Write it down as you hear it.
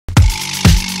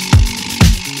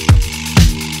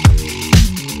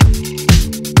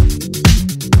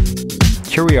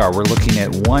here we are. We're looking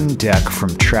at one deck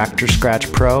from Traktor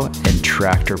Scratch Pro and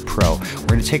Traktor Pro. We're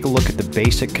going to take a look at the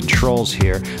basic controls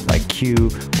here, like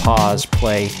cue, pause,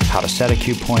 play, how to set a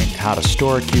cue point, how to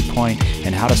store a cue point,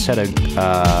 and how to set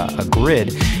a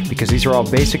grid, because these are all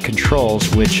basic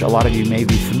controls which a lot of you may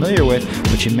be familiar with,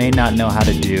 but you may not know how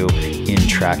to do in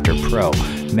Traktor Pro.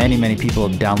 Many people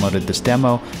have downloaded this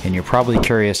demo, and you're probably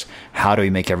curious, how do we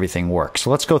make everything work? So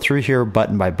let's go through here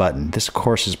button by button. This, of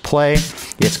course, is play.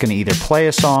 It's going to either play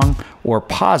a song or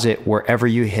pause it wherever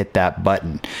you hit that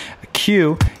button. A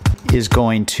cue is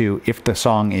going to, if the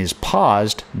song is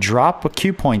paused, drop a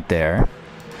cue point there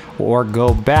or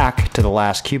go back to the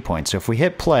last cue point. So if we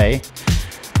hit play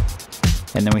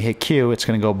and then we hit cue, it's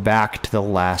going to go back to the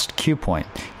last cue point.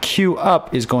 Cue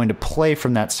up is going to play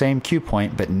from that same cue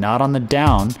point, but not on the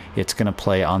down. It's going to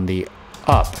play on the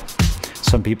up.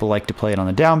 Some people like to play it on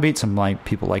the downbeat. Some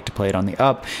people like to play it on the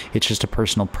up. It's just a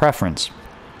personal preference.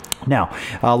 Now,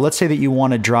 let's say that you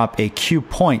want to drop a cue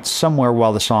point somewhere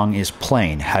while the song is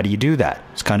playing. How do you do that?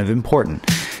 It's kind of important.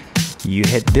 You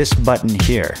hit this button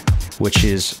here, which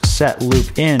is set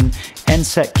loop in and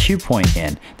set cue point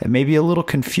in. That may be a little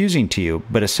confusing to you,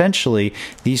 but essentially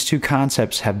these two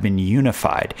concepts have been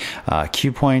unified.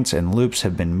 Cue points and loops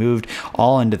have been moved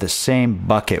all into the same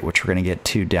bucket, which we're going to get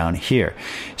to down here.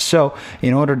 So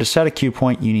in order to set a cue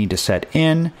point, you need to set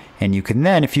in, and you can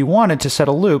then, if you wanted to set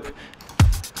a loop,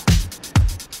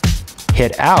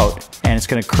 hit out, and it's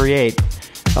going to create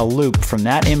a loop from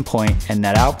that in point and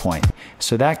that out point.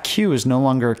 So that cue is no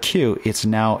longer a cue, it's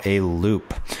now a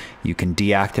loop. You can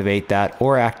deactivate that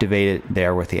or activate it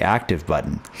there with the active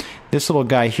button. This little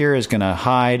guy here is going to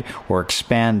hide or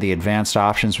expand the advanced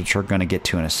options, which we're going to get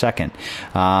to in a second.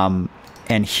 And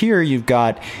here you've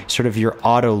got sort of your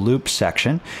auto loop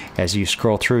section. As you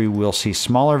scroll through, you will see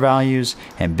smaller values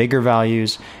and bigger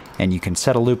values, and you can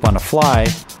set a loop on the fly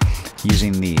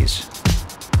using these.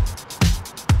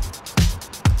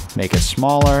 Make it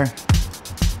smaller,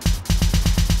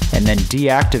 and then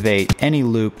deactivate any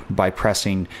loop by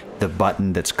pressing the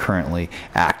button that's currently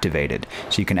activated.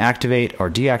 So you can activate or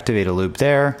deactivate a loop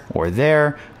there,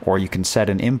 or you can set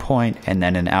an in point and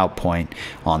then an out point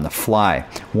on the fly.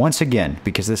 Once again,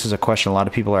 because this is a question a lot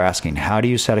of people are asking, how do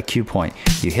you set a cue point?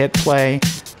 You hit play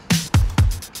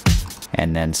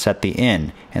and then set the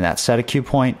in, and that set a cue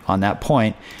point on that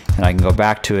point, and I can go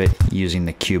back to it using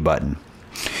the cue button.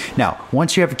 Now,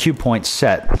 once you have a cue point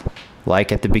set,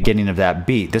 like at the beginning of that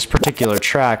beat, this particular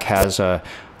track has a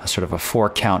sort of a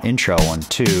 4-count intro, 1,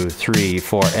 2, 3,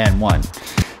 4, and 1.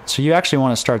 So you actually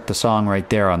want to start the song right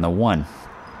there on the 1.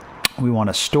 We want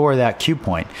to store that cue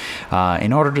point.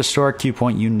 In order to store a cue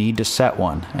point, you need to set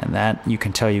one, and that you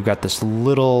can tell you've got this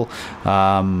little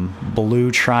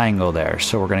blue triangle there.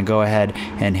 So we're going to go ahead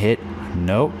and hit,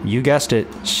 nope, you guessed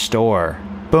it, store.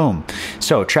 Boom.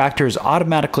 So Traktor has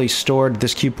automatically stored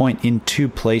this cue point in 2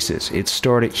 places. It's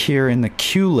stored it here in the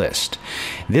cue list.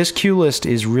 This cue list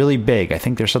is really big. I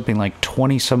think there's something like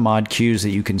 20 some odd cues that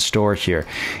you can store here.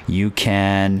 You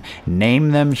can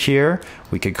name them here.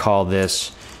 We could call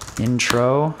this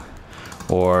intro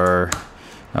or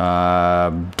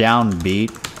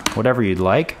downbeat, whatever you'd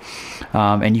like.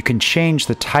 And you can change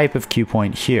the type of cue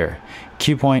point here.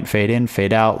 Cue point, fade in,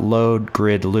 fade out, load,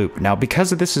 grid, loop. Now,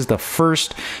 because this is the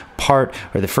first part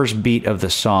or the first beat of the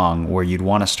song where you'd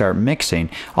want to start mixing,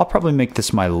 I'll probably make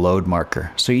this my load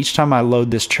marker. So each time I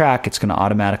load this track, it's going to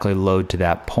automatically load to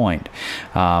that point.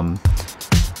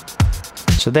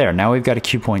 So there, now we've got a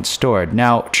cue point stored.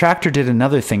 Now, Traktor did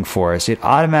another thing for us. It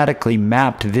automatically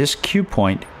mapped this cue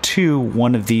point to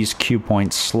one of these cue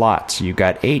point slots. You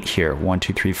got 8 here, 1,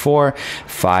 2, 3, 4,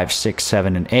 5, 6,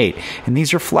 7, and 8. And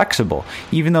these are flexible.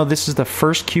 Even though this is the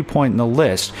first cue point in the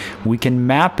list, we can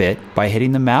map it by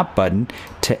hitting the map button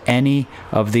to any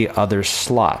of the other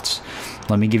slots.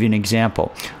 Let me give you an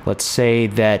example. Let's say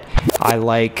that I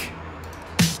like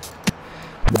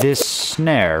this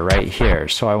snare right here.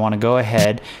 So I want to go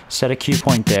ahead, set a cue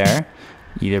point there,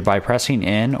 either by pressing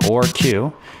in or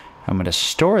cue. I'm going to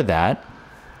store that.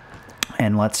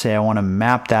 And let's say I want to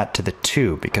map that to the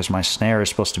 2 because my snare is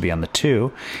supposed to be on the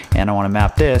 2. And I want to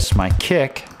map this, my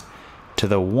kick, to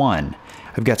the 1.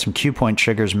 I've got some cue point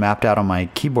triggers mapped out on my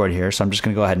keyboard here, so I'm just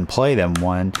going to go ahead and play them.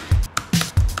 1.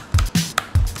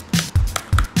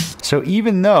 So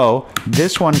even though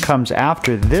this one comes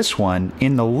after this one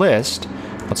in the list,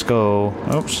 let's go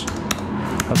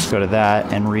to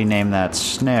that and rename that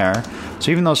snare.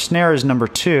 So even though snare is number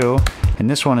 2 and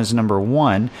this one is number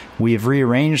 1, we've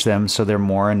rearranged them so they're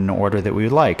more in an order that we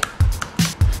would like.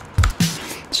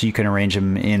 So you can arrange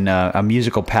them in a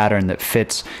musical pattern that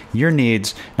fits your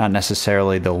needs, not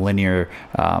necessarily the linear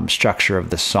structure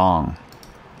of the song.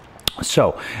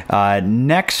 So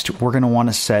next we're going to want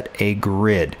to set a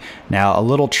grid. Now a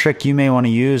little trick you may want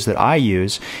to use that I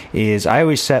use is I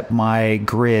always set my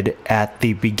grid at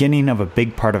the beginning of a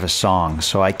big part of a song,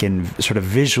 so I can sort of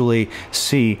visually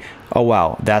see, oh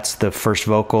wow, that's the first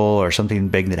vocal or something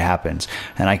big that happens,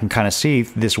 and I can kind of see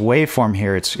this waveform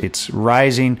here. It's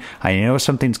rising. I know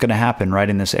something's going to happen right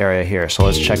in this area here, so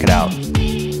let's check it out.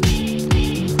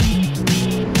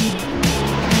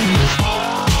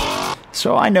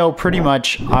 So I know pretty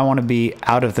much I want to be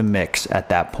out of the mix at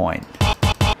that point.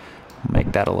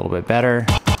 Make that a little bit better.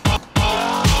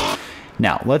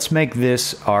 Now let's make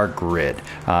this our grid.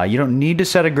 You don't need to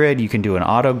set a grid. You can do an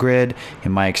auto grid.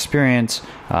 In my experience,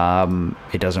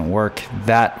 it doesn't work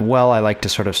that well. I like to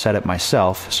sort of set it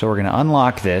myself. So we're going to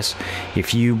unlock this.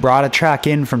 If you brought a track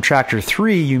in from Traktor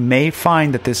 3, you may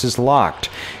find that this is locked.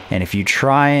 And if you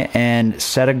try and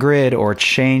set a grid or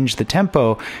change the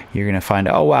tempo, you're going to find,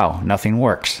 oh wow, nothing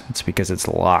works. It's because it's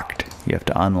locked. You have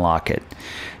to unlock it.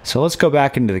 So let's go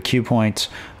back into the cue points.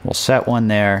 We'll set one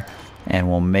there and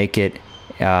we'll make it,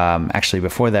 actually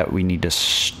before that we need to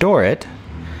store it,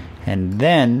 and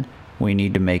then we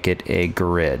need to make it a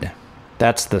grid.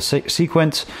 That's the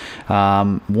sequence.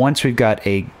 Once we've got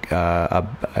a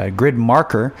grid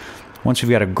marker, once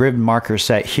we've got a grid marker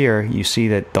set here, you see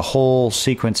that the whole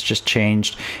sequence just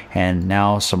changed, and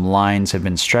now some lines have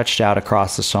been stretched out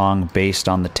across the song based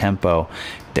on the tempo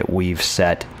that we've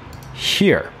set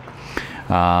here.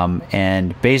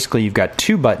 And basically you've got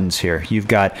two buttons here. You've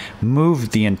got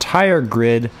move the entire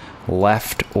grid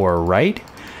left or right.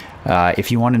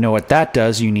 If you want to know what that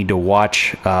does, you need to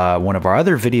watch one of our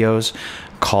other videos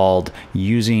called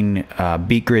Using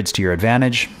Beat Grids to Your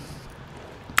Advantage.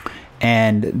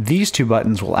 And these two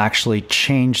buttons will actually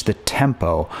change the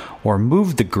tempo or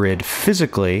move the grid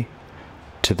physically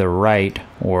to the right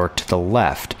or to the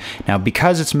left. Now,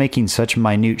 because it's making such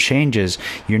minute changes,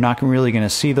 you're not really going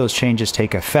to see those changes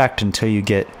take effect until you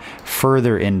get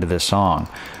further into the song,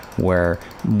 where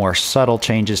more subtle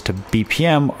changes to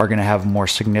BPM are going to have more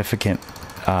significant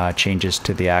changes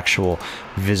to the actual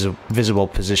visible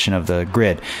position of the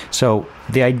grid. So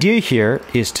the idea here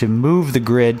is to move the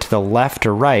grid to the left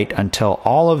or right until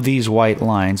all of these white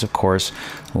lines, of course,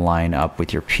 line up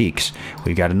with your peaks.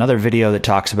 We've got another video that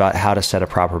talks about how to set a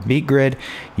proper beat grid.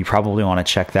 You probably want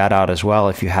to check that out as well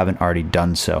if you haven't already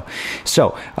done so.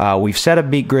 So we've set a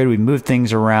beat grid, we've moved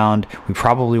things around. We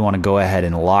probably want to go ahead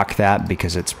and lock that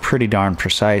because it's pretty darn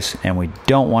precise and we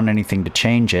don't want anything to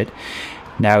change it.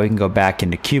 Now we can go back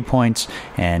into cue points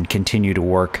and continue to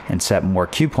work and set more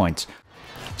cue points.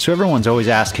 So everyone's always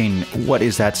asking, what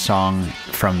is that song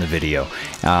from the video?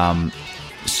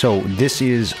 So this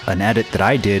is an edit that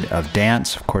I did of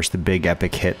Dance, of course the big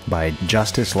epic hit by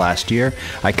Justice last year.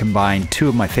 I combined two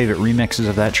of my favorite remixes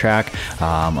of that track,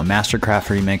 a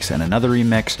Mastercraft remix and another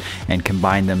remix, and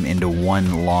combined them into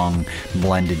one long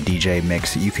blended DJ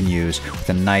mix that you can use with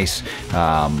a nice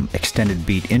extended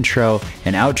beat intro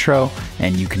and outro,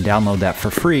 and you can download that for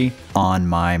free on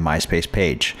my MySpace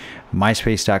page,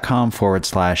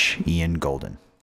 myspace.com/Ian Golden.